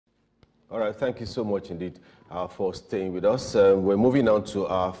All right, thank you so much indeed for staying with us. We're moving on to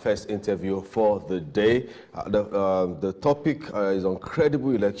our first interview for the day. The topic is on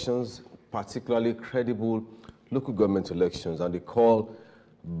credible elections, particularly credible local government elections, and the call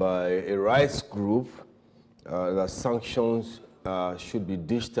by a rights group that sanctions should be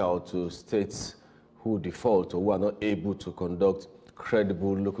dished out to states who default or who are not able to conduct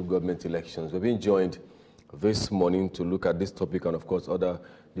credible local government elections. We've been joined this morning to look at this topic and, of course, other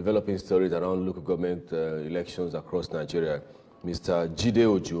developing stories around local government elections across Nigeria. Mr. Jide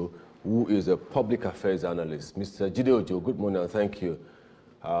Ojo, who is a public affairs analyst. Mr. Jide Ojo, good morning and thank you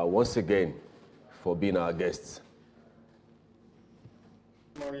once again for being our guest.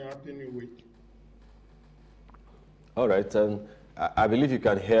 Good morning, happy new week. All right, and I believe you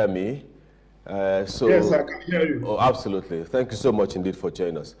can hear me. Yes, I can hear you. Oh, absolutely. Thank you so much indeed for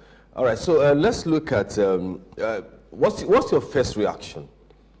joining us. All right, so let's look at what's your first reaction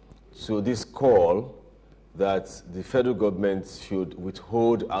to this call that the federal government should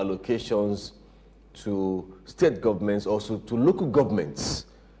withhold allocations to state governments, also to local governments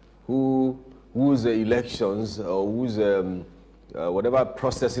whose elections or whose whatever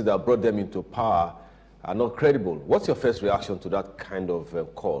processes that brought them into power are not credible? What's your first reaction to that kind of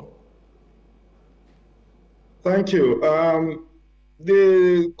call? Thank you.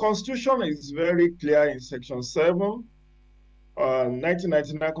 The Constitution is very clear in Section 7,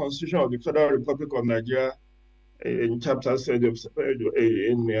 1999 Constitution of the Federal Republic of Nigeria, in Chapter 7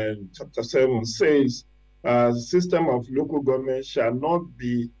 says, the system of local government shall not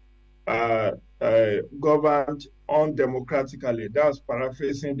be governed undemocratically. That's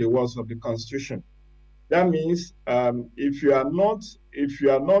paraphrasing the words of the Constitution. That means if you are not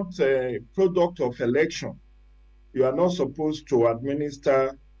a product of election, you are not supposed to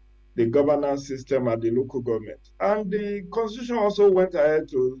administer the governance system at the local government. And the Constitution also went ahead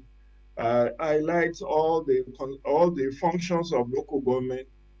to highlight all the functions of local government,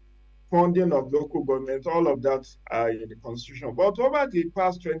 funding of local government, all of that are in the Constitution. But over the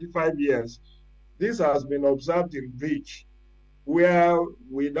past 25 years, this has been observed in breach, where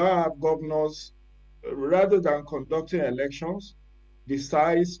we now have governors, rather than conducting elections,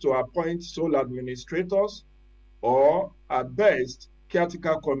 decides to appoint sole administrators or, at best,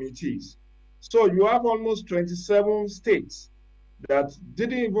 caretaker committees. So you have almost 27 states that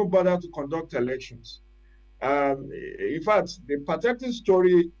didn't even bother to conduct elections. In fact, the pathetic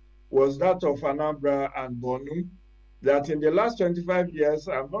story was that of Anambra and Borno, that in the last 25 years,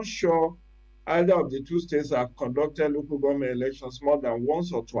 I'm not sure either of the two states have conducted local government elections more than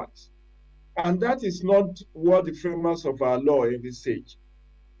once or twice. And that is not what the framers of our law envisage.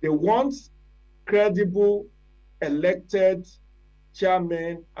 They want credible, elected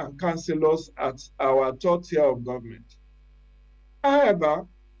chairmen and councillors at our third tier of government. However,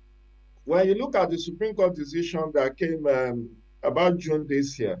 when you look at the Supreme Court decision that came about June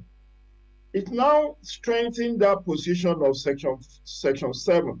this year, it now strengthened that position of Section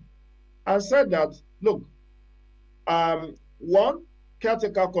 7 and said that, look, one,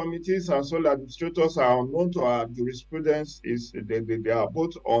 caretaker committees and sole administrators are unknown to our jurisprudence, they are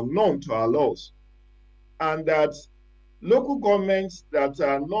both unknown to our laws. And that local governments that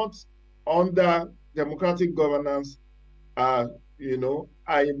are not under democratic governance are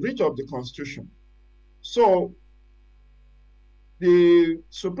in breach of the Constitution. So the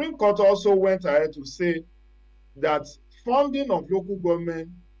Supreme Court also went ahead to say that funding of local government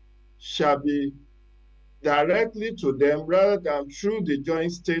shall be directly to them rather than through the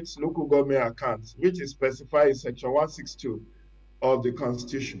joint states local government accounts, which is specified in Section 162 of the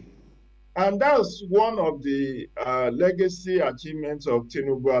Constitution. And that's one of the legacy achievements of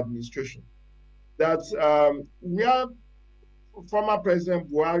Tinubu administration, that where former President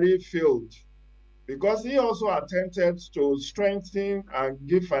Buhari failed, because he also attempted to strengthen and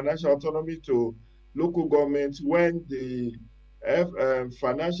give financial autonomy to local governments when the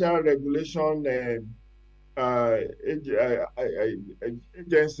financial regulation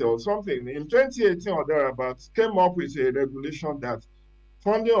agency or something in 2018 or thereabouts came up with a regulation that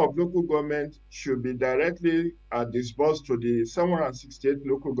funding of local government should be directly disbursed to the 768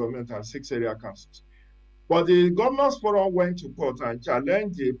 local government and 6 area councils. But the Governors Forum went to court and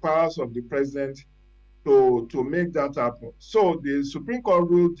challenged the powers of the president to make that happen. So the Supreme Court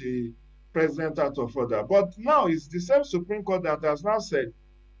ruled the president out of order. But now it's the same Supreme Court that has now said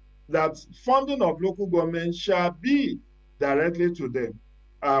that funding of local government shall be directly to them,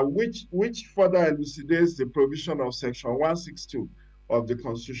 which further elucidates the provision of Section 162 of the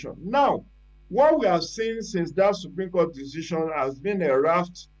Constitution. Now, what we have seen since that Supreme Court decision has been a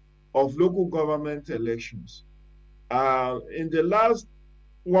raft of local government elections. In the last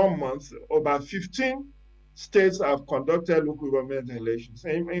 1 month, about 15 states have conducted local government elections.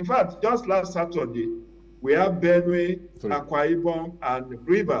 In fact, just last Saturday, we have Benue, Akwa Ibom, and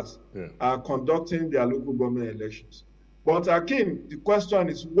Rivers conducting their local government elections. But Akim, the question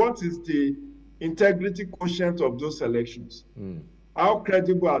is, what is the integrity quotient of those elections? How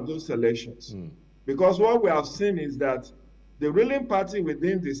credible are those elections? Because what we have seen is that the ruling party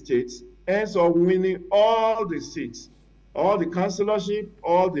within the states ends up winning all the seats, all the councillorship,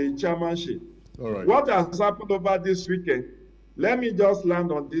 all the chairmanship. All right. What has happened over this weekend? Let me just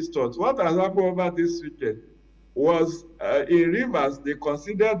land on this thought. What has happened over this weekend was in Rivers, they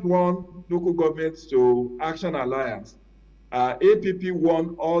considered one local government to Action Alliance. APP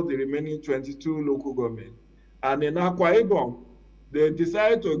won all the remaining 22 local government. And in Akwa Ibom, they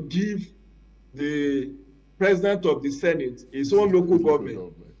decided to give the president of the Senate his own local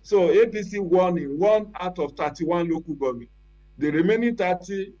government. So APC won in 1 out of 31 local government. The remaining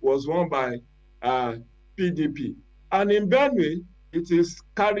 30 was won by PDP. And in Benue, it is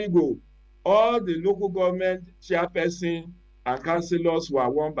Carrigo. All the local government chairperson and councillors were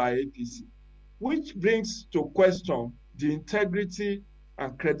won by APC, which brings to question the integrity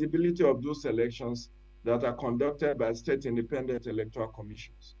and credibility of those elections that are conducted by state independent electoral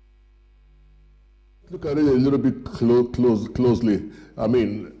commissions. Look at it a little bit closely. I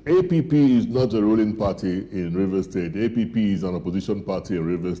mean, APP is not a ruling party in Rivers State. APP is an opposition party in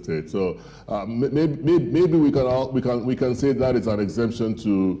Rivers State. So maybe we can say that is an exemption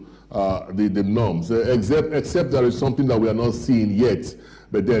to the norms, except there is something that we are not seeing yet.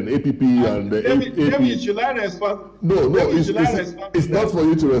 But then APP and maybe should I respond? No, it's not for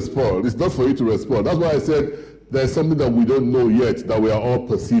you to respond. It's not for you to respond. That's why I said there's something that we don't know yet that we are all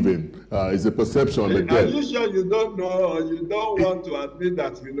perceiving. It's a perception. Are you sure you don't know, or you don't want to admit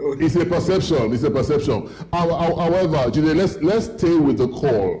that you know? It's a perception. It's a perception. However, Jide, let's stay with the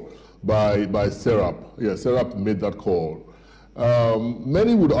call by Serap. Yeah, Serap made that call.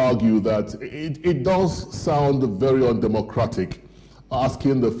 Many would argue that it does sound very undemocratic,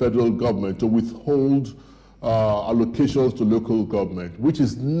 asking the federal government to withhold allocations to local government, which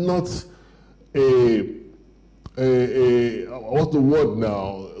is not what's the word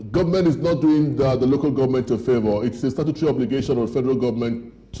now? Government is not doing the local government a favor. It's a statutory obligation of the federal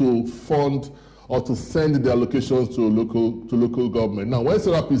government to fund or to send the allocations to local government. Now, when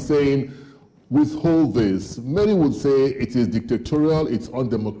Serap is saying withhold this, many would say it is dictatorial, it's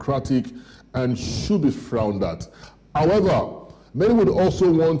undemocratic, and should be frowned at. However, many would also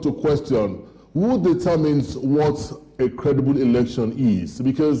want to question who determines what a credible election is,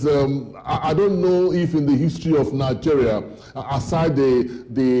 because I don't know if in the history of Nigeria, aside the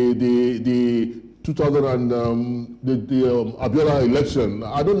 2000 Abiola election,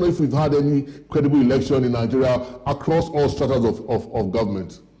 I don't know if we've had any credible election in Nigeria across all stratas of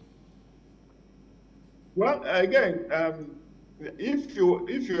government. Well, again, if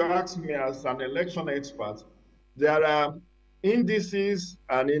you ask me as an election expert, there are indices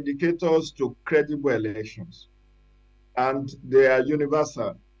and indicators to credible elections, and they are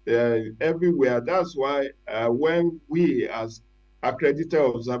universal everywhere. That's why when we as accredited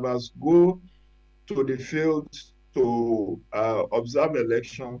observers go to the field to observe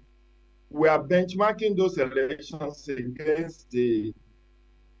election, we are benchmarking those elections against the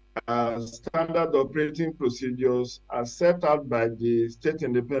standard operating procedures as set out by the State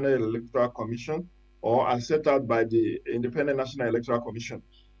Independent Electoral Commission or as set out by the Independent National Electoral Commission.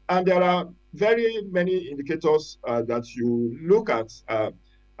 And there are very many indicators that you look at,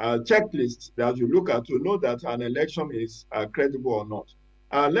 checklists that you look at to know that an election is credible or not.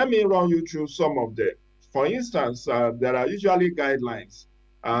 Let me run you through some of them. For instance, there are usually guidelines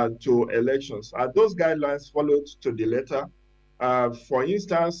to elections. Those guidelines followed to the letter. For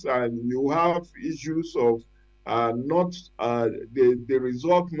instance, you have issues of the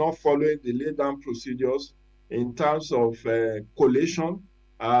result not following the laid down procedures in terms of collation.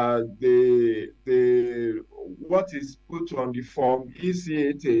 What is put on the form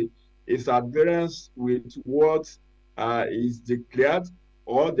ECAT is adherence with what is declared,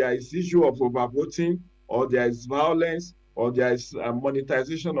 or there is issue of overvoting, or there is violence, or there is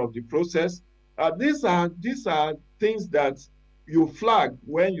monetization of the process. These are things that you flag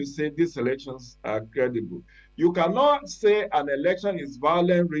when you say these elections are credible. You cannot say an election is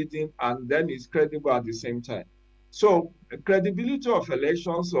violent reading and then it's credible at the same time. So credibility of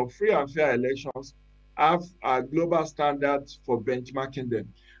elections, or free and fair elections, have a global standard for benchmarking them.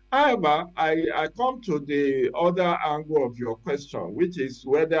 However, I come to the other angle of your question, which is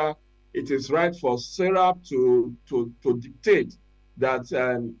whether it is right for Serap to dictate that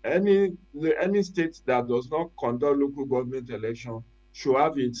any state that does not conduct local government election should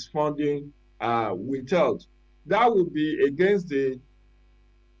have its funding withheld. That would be against the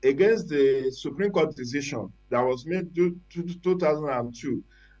Supreme Court decision that was made in 2002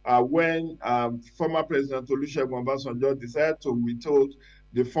 when former President Olusegun Obasanjo decided to withhold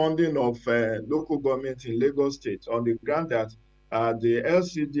the funding of local government in Lagos State on the ground that the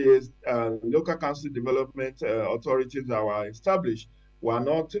LCDAs, local council development authorities that were established were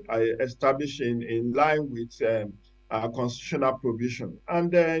not established in line with constitutional provision.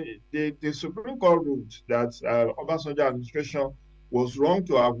 And the Supreme Court ruled that Obasanjo administration was wrong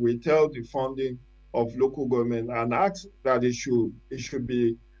to have withheld the funding of local government and asked that it should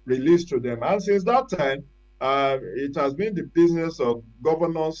be released to them. And since that time, it has been the business of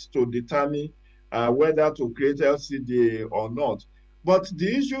governors to determine whether to create LCDA or not. But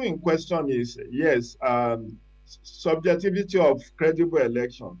the issue in question is, yes, subjectivity of credible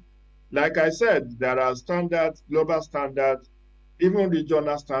election. Like I said, there are standards, global standards, even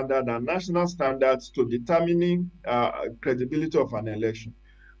regional standards and national standards to determining credibility of an election.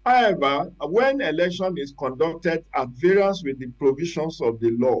 However, when election is conducted at variance with the provisions of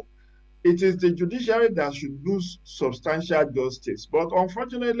the law, it is the judiciary that should do substantial justice. But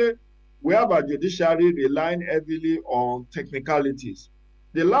unfortunately, we have a judiciary relying heavily on technicalities.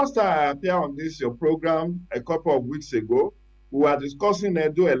 The last time I appeared on your program a couple of weeks ago, we were discussing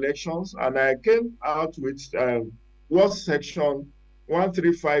Edo elections, and I came out with what section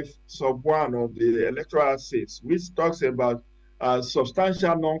 135 sub 1 of the electoral states, which talks about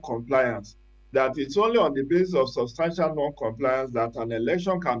substantial non-compliance, that it's only on the basis of substantial non-compliance that an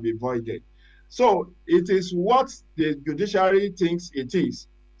election can be voided. So it is what the judiciary thinks it is.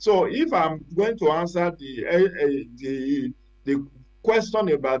 So if I'm going to answer the question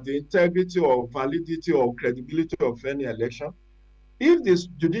about the integrity or validity or credibility of any election, if the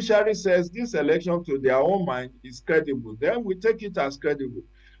judiciary says this election to their own mind is credible, then we take it as credible.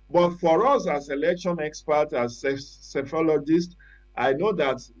 But for us as election experts, as psephologists, I know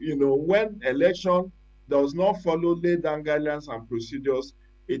that, when election does not follow laid down guidelines and procedures,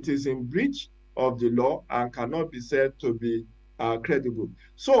 it is in breach of the law and cannot be said to be credible.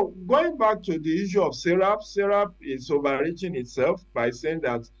 So going back to the issue of SERAP is overreaching itself by saying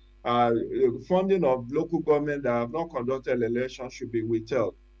that funding of local government that have not conducted elections should be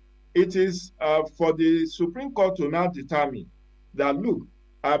withheld. It is for the Supreme Court to now determine that, look,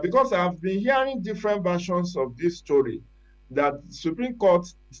 because I've been hearing different versions of this story, that the Supreme Court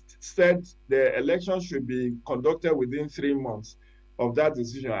said the election should be conducted within 3 months of that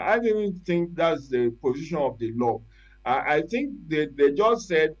decision. I didn't think that's the position of the law. I think they just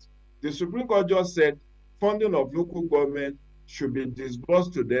said, the Supreme Court just said funding of local government should be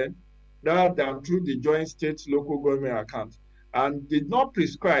disbursed to them rather than through the joint state local government account, and did not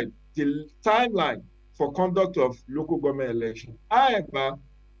prescribe the timeline for conduct of local government election. However,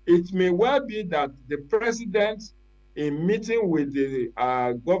 it may well be that the president, in meeting with the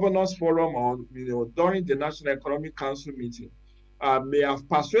governors forum or during the National Economic Council meeting, may have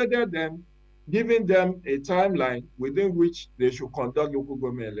persuaded them, giving them a timeline within which they should conduct local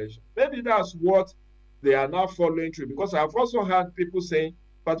government election. Maybe that's what they are now following through, because I've also heard people saying,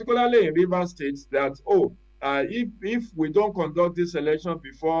 particularly in Rivers State, that, if we don't conduct this election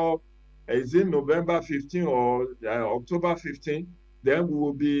before, is it November 15 or October 15, then we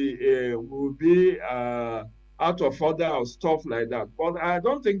will be out of order or stuff like that. But I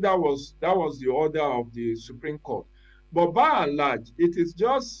don't think that was the order of the Supreme Court. But by and large, it is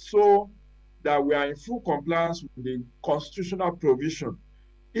just so that we are in full compliance with the constitutional provision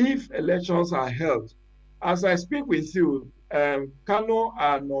if elections are held. As I speak with you, Kano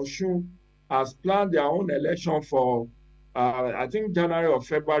and Osun has planned their own election for, I think, January or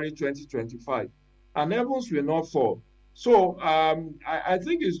February 2025. And heavens will not fall. So I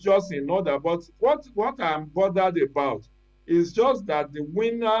think it's just in order. But what I'm bothered about is just that the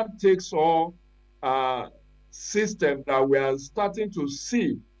winner takes all system that we are starting to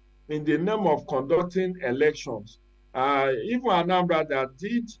see in the name of conducting elections. Even Anambra that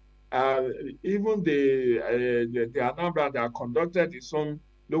did, even the Anambra that conducted its own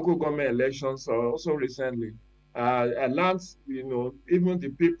local government elections also recently, learned, even the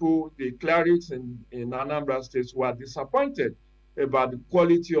people, the clerics in Anambra State were disappointed about the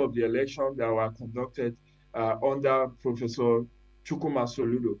quality of the election that were conducted under Professor Chukwuma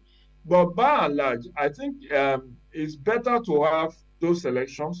Soludo. But by and large, I think it's better to have those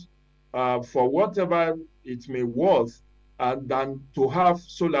elections for whatever it may worth, than to have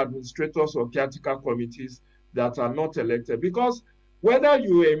sole administrators or caretaker committees that are not elected. Because whether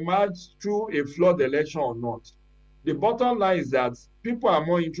you emerge through a flawed election or not, the bottom line is that people are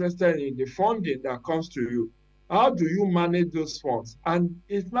more interested in the funding that comes to you How do you manage those funds? And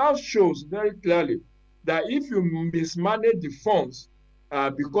it now shows very clearly that if you mismanage the funds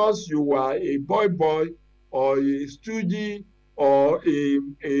because you are a boy or a stooge or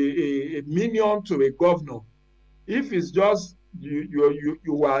a minion to a governor, if it's just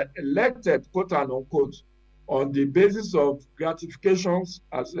you are elected, quote and unquote, on the basis of gratifications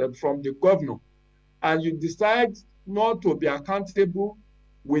from the governor, and you decide not to be accountable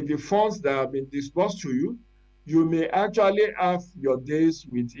with the funds that have been disbursed to you, you may actually have your days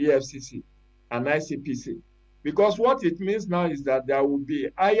with EFCC and ICPC. Because what it means now is that there will be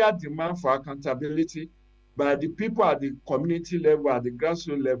higher demand for accountability by the people at the community level, at the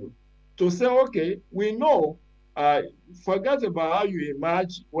grassroots level, to say, okay, we know, forget about how you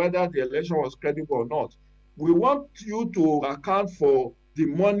emerge, whether the election was credible or not. We want you to account for the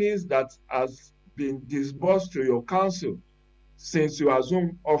monies that has been disbursed to your council since you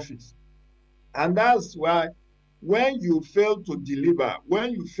assumed office. And that's why when you fail to deliver,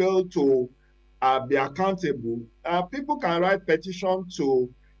 when you fail to be accountable, people can write petition to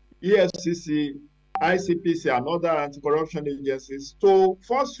EFCC, ICPC, and other anti-corruption agencies to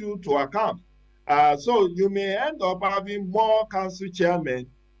force you to account. So you may end up having more council chairmen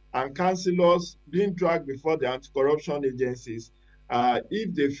and councillors being dragged before the anti-corruption agencies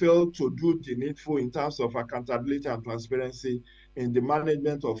if they fail to do the needful in terms of accountability and transparency in the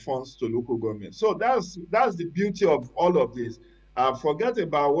management of funds to local government. So that's the beauty of all of this. Forget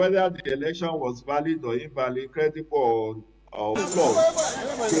about whether the election was valid or invalid, credible or flawed.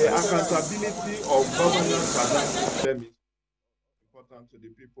 The accountability of governance at that system is important to the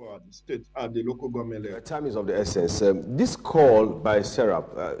people at the state, at the local government level. Time is of the essence. This call by Serap,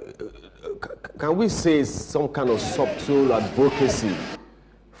 can we say some kind of subtle advocacy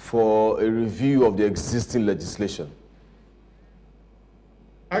for a review of the existing legislation?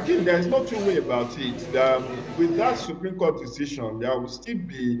 Again, there's no two way about it. With that Supreme Court decision, there will still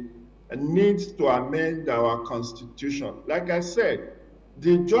be a need to amend our constitution. Like I said,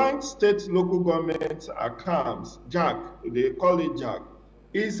 the Joint State Local Government Accounts, JAG, they call it JAG,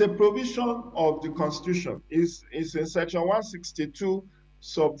 is a provision of the constitution. It's in section 162,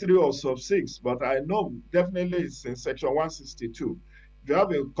 sub 3 or sub 6, but I know definitely it's in section 162. If you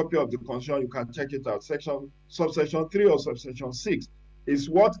have a copy of the constitution, you can check it out. Subsection 3 or subsection 6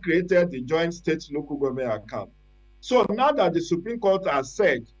 is what created the Joint State Local Government Account. So now that the Supreme Court has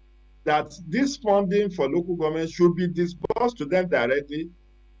said that this funding for local government should be disbursed to them directly,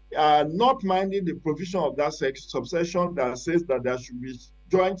 not minding the provision of that subsection that says that there should be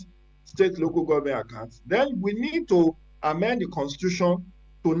joint state local government accounts, then we need to amend the constitution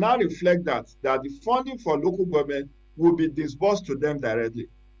to now reflect that the funding for local government will be disbursed to them directly.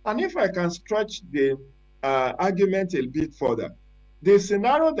 And if I can stretch the argument a bit further, the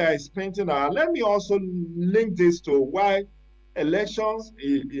scenario that is painting out, let me also link this to why elections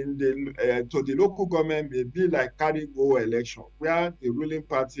to the local government may be like carry-go election, where the ruling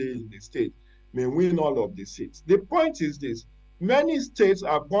party in the state may win all of the seats. The point is this: many states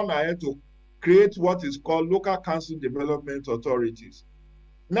have gone ahead to create what is called local council development authorities.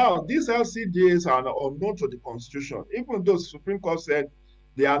 Now, these LCDAs are unknown to the constitution, even though the Supreme Court said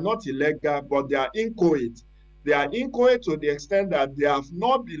they are not illegal, but they are inchoate. They are inchoate to the extent that they have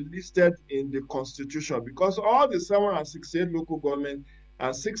not been listed in the constitution, because all the 768 local government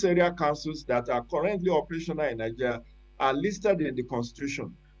and 6 area councils that are currently operational in Nigeria are listed in the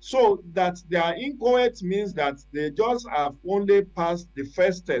constitution. So that they are inchoate means that they just have only passed the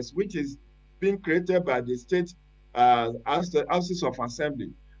first test, which is being created by the state as the houses of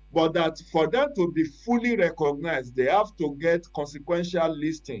assembly. But that for them to be fully recognized, they have to get consequential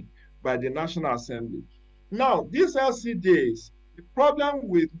listing by the National Assembly. Now, these LCDAs, the problem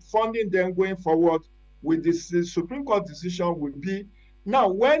with funding them going forward with this Supreme Court decision will be, now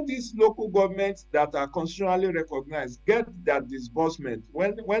when these local governments that are constitutionally recognized get their disbursement,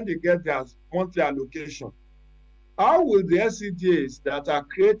 when they get their monthly allocation, how will the LCDAs that are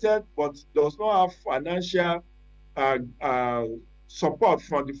created but does not have financial support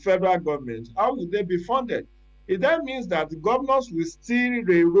from the federal government, how will they be funded? It then means that the governors will still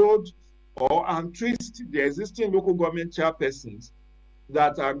railroad and twist the existing local government chairpersons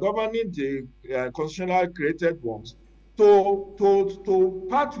that are governing the constitutionally created ones to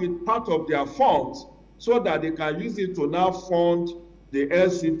part with part of their funds so that they can use it to now fund the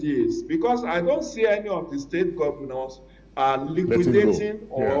LCDs. Because I don't see any of the state governors liquidating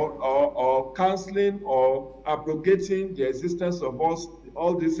or cancelling or abrogating the existence of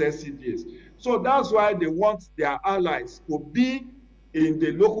all these LCDs. So that's why they want their allies to be in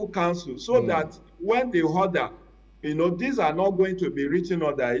the local council, so that when they order, these are not going to be written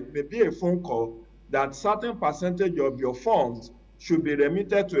order. It may be a phone call that certain percentage of your funds should be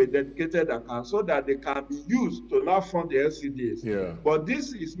remitted to a dedicated account so that they can be used to now fund the LCDs. Yeah. But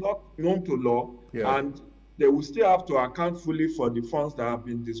this is not known to law, Yeah. and they will still have to account fully for the funds that have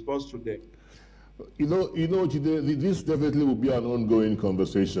been disbursed to them. You know, Jide, this definitely will be an ongoing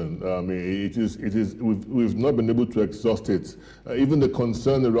conversation. I mean, we've not been able to exhaust it. Even the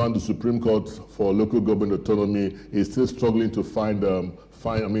concern around the Supreme Court for local government autonomy is still struggling to find its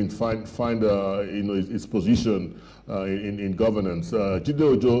position in governance. Jide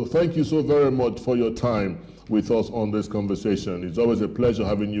Ojo, thank you so very much for your time with us on this conversation. It's always a pleasure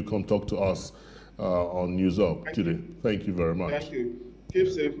having you come talk to us on News Up. Jide, thank you very much. Thank you. Keep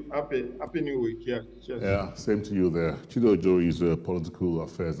safe. Happy New Week. Yeah. Cheers. Yeah, same to you there. Jide Ojo is a political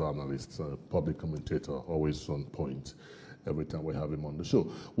affairs analyst, public commentator, always on point every time we have him on the show.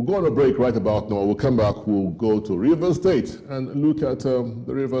 We'll go on a break right about now. We'll come back. We'll go to Rivers State and look at the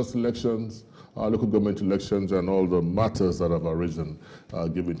Rivers elections, local government elections, and all the matters that have arisen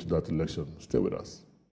given to that election. Stay with us.